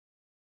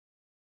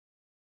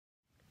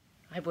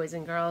Hi, boys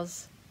and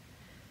girls.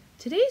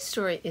 Today's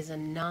story is a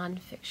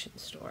nonfiction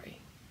story.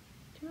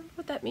 Do you remember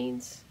what that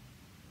means?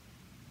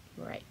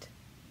 Right.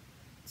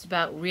 It's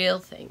about real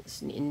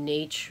things in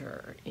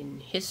nature, in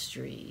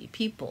history,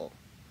 people.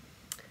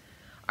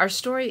 Our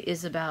story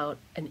is about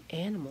an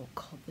animal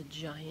called the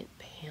giant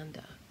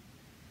panda.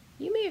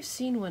 You may have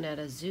seen one at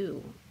a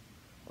zoo,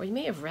 or you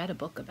may have read a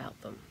book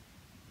about them,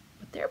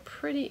 but they're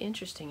pretty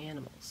interesting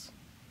animals.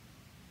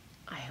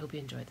 I hope you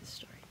enjoyed this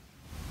story.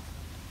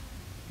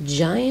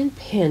 Giant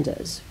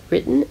Pandas,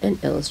 written and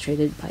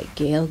illustrated by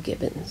Gail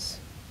Gibbons.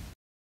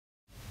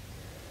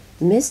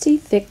 Misty,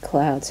 thick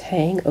clouds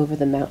hang over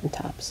the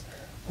mountaintops.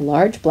 A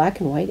large black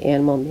and white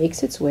animal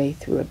makes its way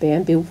through a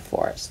bamboo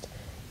forest.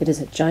 It is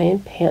a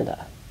giant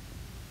panda.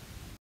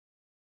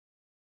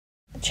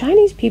 The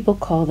Chinese people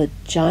call the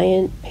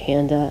giant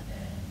panda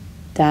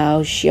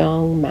Dao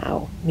Xiang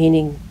Mao,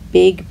 meaning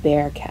big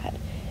bear cat.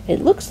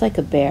 It looks like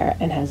a bear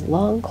and has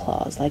long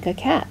claws like a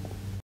cat.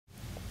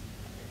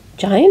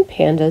 Giant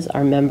pandas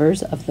are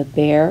members of the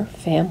bear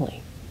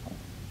family.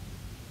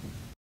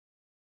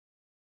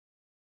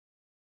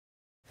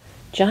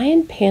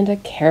 Giant panda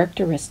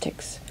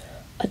characteristics.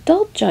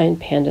 Adult giant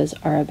pandas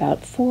are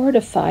about 4 to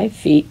 5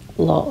 feet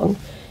long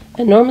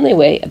and normally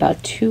weigh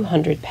about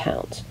 200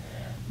 pounds.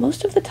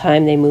 Most of the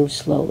time they move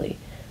slowly,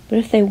 but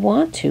if they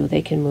want to,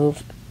 they can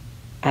move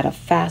at a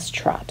fast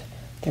trot.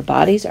 Their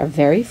bodies are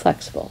very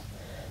flexible.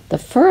 The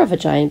fur of a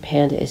giant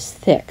panda is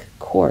thick,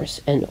 coarse,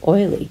 and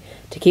oily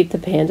to keep the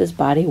panda's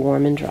body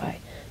warm and dry.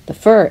 The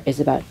fur is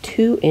about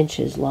 2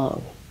 inches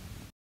long.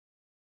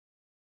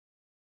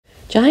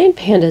 Giant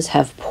pandas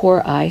have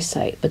poor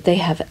eyesight, but they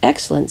have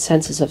excellent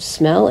senses of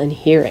smell and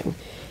hearing.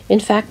 In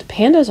fact,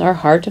 pandas are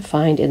hard to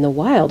find in the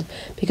wild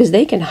because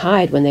they can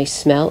hide when they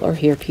smell or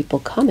hear people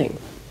coming.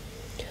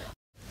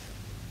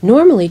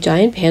 Normally,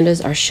 giant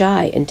pandas are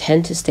shy and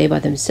tend to stay by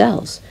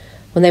themselves.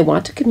 When they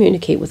want to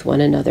communicate with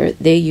one another,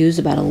 they use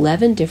about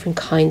 11 different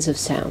kinds of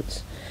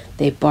sounds.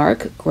 They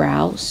bark,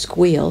 growl,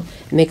 squeal,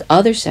 and make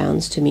other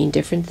sounds to mean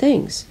different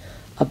things.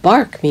 A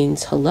bark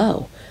means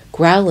hello.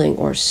 Growling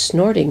or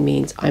snorting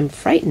means I'm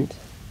frightened.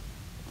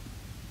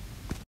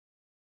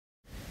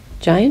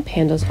 Giant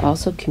pandas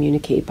also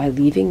communicate by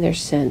leaving their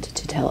scent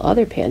to tell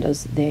other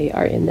pandas they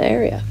are in the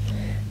area.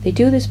 They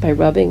do this by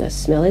rubbing a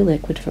smelly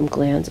liquid from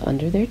glands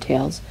under their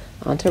tails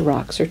onto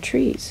rocks or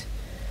trees.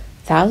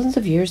 Thousands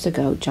of years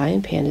ago,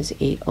 giant pandas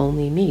ate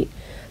only meat,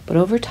 but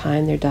over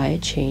time their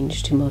diet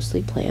changed to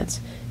mostly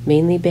plants,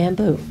 mainly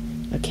bamboo.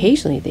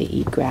 Occasionally they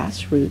eat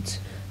grass, roots,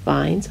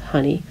 vines,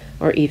 honey,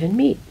 or even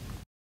meat.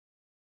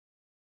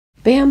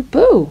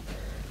 Bamboo!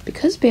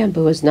 Because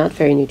bamboo is not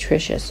very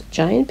nutritious,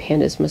 giant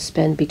pandas must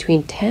spend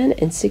between 10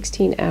 and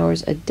 16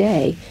 hours a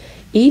day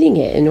eating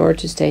it in order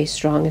to stay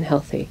strong and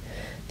healthy.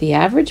 The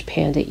average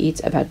panda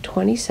eats about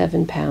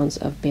 27 pounds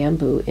of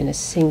bamboo in a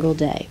single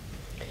day.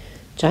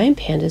 Giant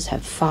pandas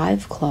have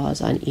 5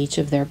 claws on each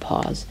of their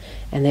paws,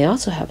 and they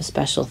also have a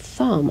special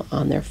thumb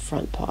on their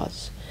front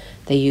paws.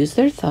 They use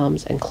their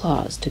thumbs and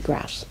claws to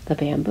grasp the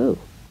bamboo.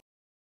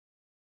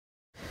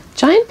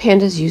 Giant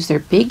pandas use their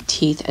big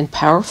teeth and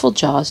powerful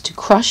jaws to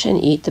crush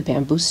and eat the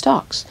bamboo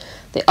stalks.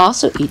 They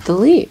also eat the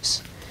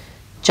leaves.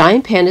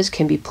 Giant pandas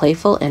can be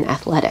playful and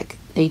athletic.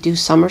 They do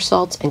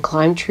somersaults and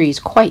climb trees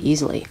quite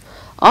easily.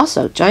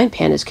 Also, giant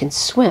pandas can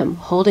swim,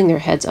 holding their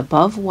heads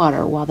above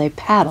water while they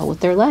paddle with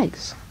their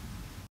legs.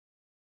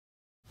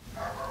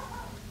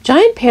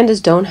 Giant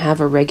pandas don't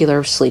have a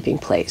regular sleeping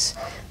place.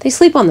 They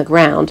sleep on the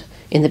ground,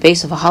 in the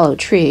base of a hollow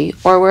tree,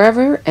 or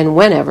wherever and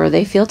whenever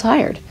they feel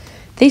tired.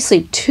 They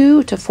sleep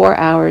 2 to 4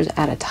 hours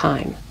at a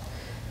time.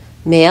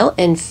 Male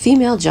and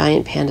female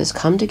giant pandas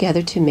come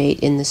together to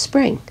mate in the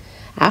spring.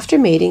 After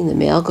mating, the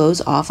male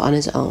goes off on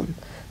his own.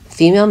 The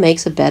female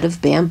makes a bed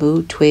of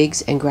bamboo,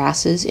 twigs, and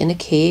grasses in a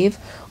cave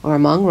or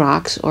among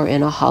rocks or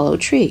in a hollow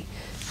tree.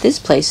 This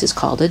place is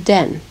called a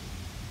den.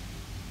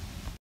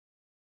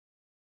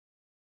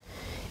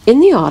 In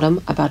the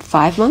autumn, about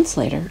 5 months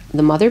later,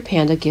 the mother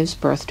panda gives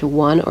birth to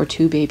 1 or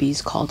 2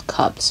 babies called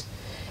cubs.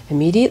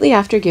 Immediately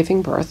after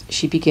giving birth,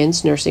 she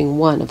begins nursing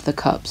one of the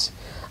cubs.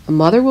 A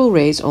mother will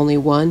raise only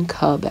 1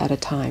 cub at a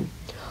time.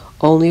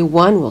 Only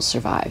one will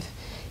survive.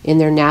 In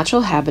their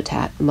natural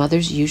habitat,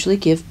 mothers usually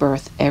give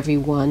birth every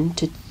 1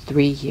 to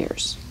 3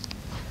 years.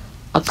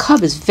 A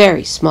cub is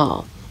very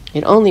small.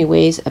 It only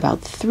weighs about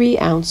 3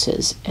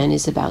 ounces and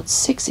is about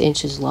 6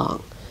 inches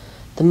long.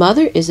 The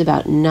mother is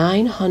about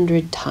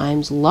 900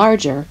 times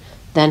larger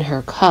than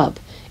her cub.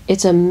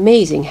 It's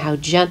amazing how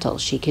gentle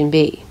she can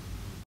be.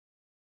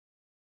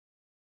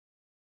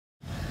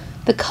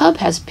 The cub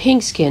has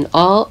pink skin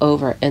all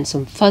over and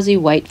some fuzzy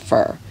white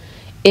fur.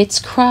 Its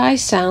cry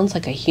sounds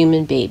like a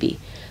human baby.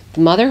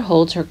 The mother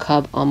holds her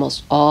cub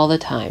almost all the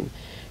time.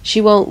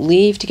 She won't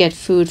leave to get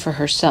food for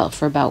herself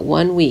for about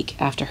 1 week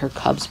after her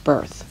cub's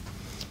birth.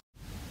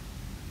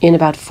 In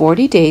about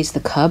 40 days, the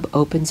cub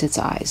opens its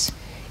eyes.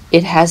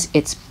 It has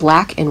its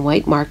black and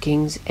white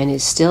markings and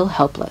is still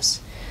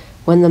helpless.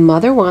 When the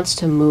mother wants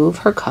to move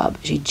her cub,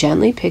 she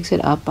gently picks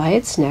it up by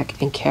its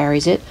neck and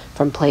carries it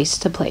from place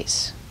to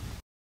place.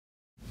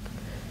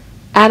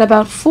 At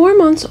about 4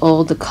 months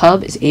old, the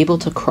cub is able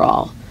to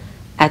crawl.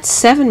 At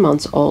 7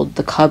 months old,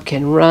 the cub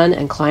can run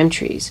and climb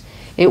trees.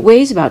 It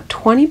weighs about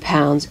 20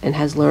 pounds and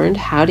has learned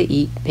how to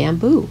eat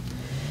bamboo.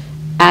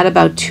 At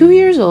about 2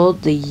 years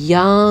old, the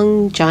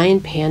young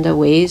giant panda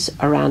weighs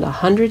around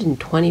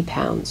 120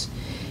 pounds.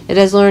 It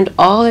has learned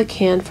all it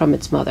can from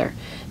its mother.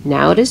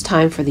 Now it is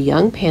time for the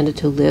young panda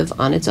to live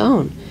on its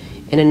own.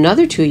 In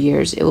another 2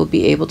 years, it will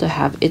be able to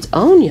have its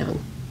own young.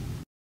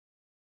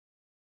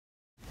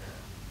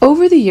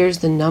 Over the years,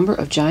 the number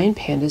of giant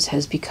pandas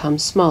has become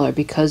smaller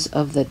because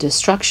of the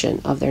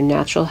destruction of their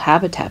natural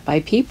habitat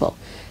by people,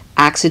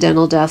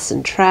 accidental deaths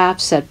in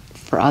traps set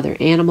for other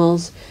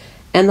animals,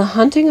 and the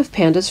hunting of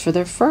pandas for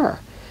their fur.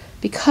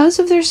 Because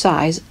of their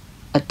size,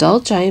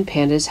 adult giant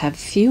pandas have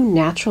few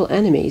natural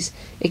enemies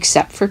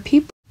except for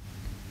people.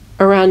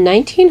 Around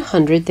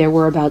 1900, there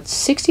were about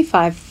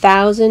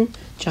 65,000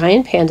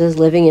 giant pandas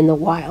living in the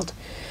wild.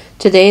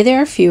 Today, there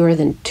are fewer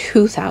than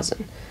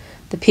 2,000.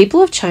 The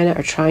people of China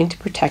are trying to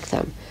protect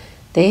them.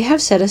 They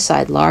have set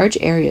aside large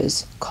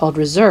areas called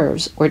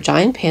reserves where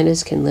giant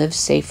pandas can live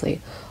safely.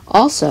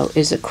 Also, it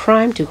is a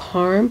crime to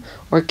harm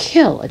or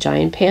kill a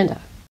giant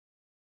panda.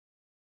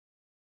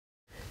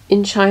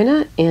 In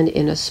China and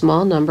in a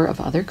small number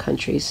of other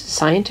countries,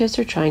 scientists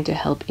are trying to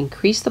help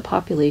increase the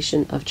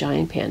population of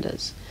giant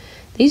pandas.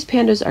 These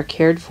pandas are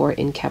cared for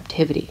in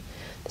captivity.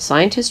 The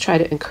scientists try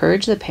to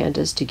encourage the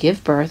pandas to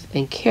give birth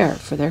and care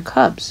for their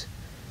cubs.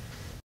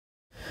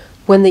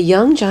 When the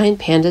young giant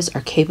pandas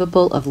are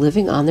capable of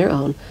living on their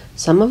own,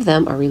 some of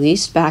them are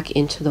released back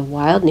into the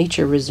wild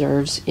nature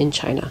reserves in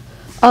China.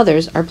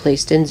 Others are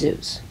placed in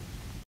zoos.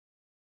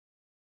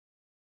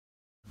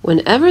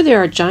 Whenever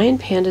there are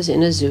giant pandas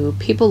in a zoo,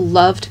 people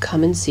love to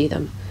come and see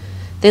them.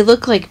 They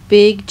look like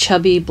big,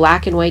 chubby,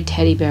 black and white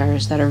teddy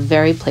bears that are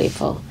very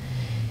playful.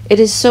 It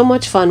is so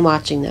much fun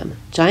watching them.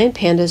 Giant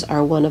pandas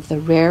are one of the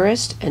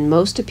rarest and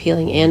most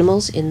appealing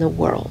animals in the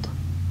world.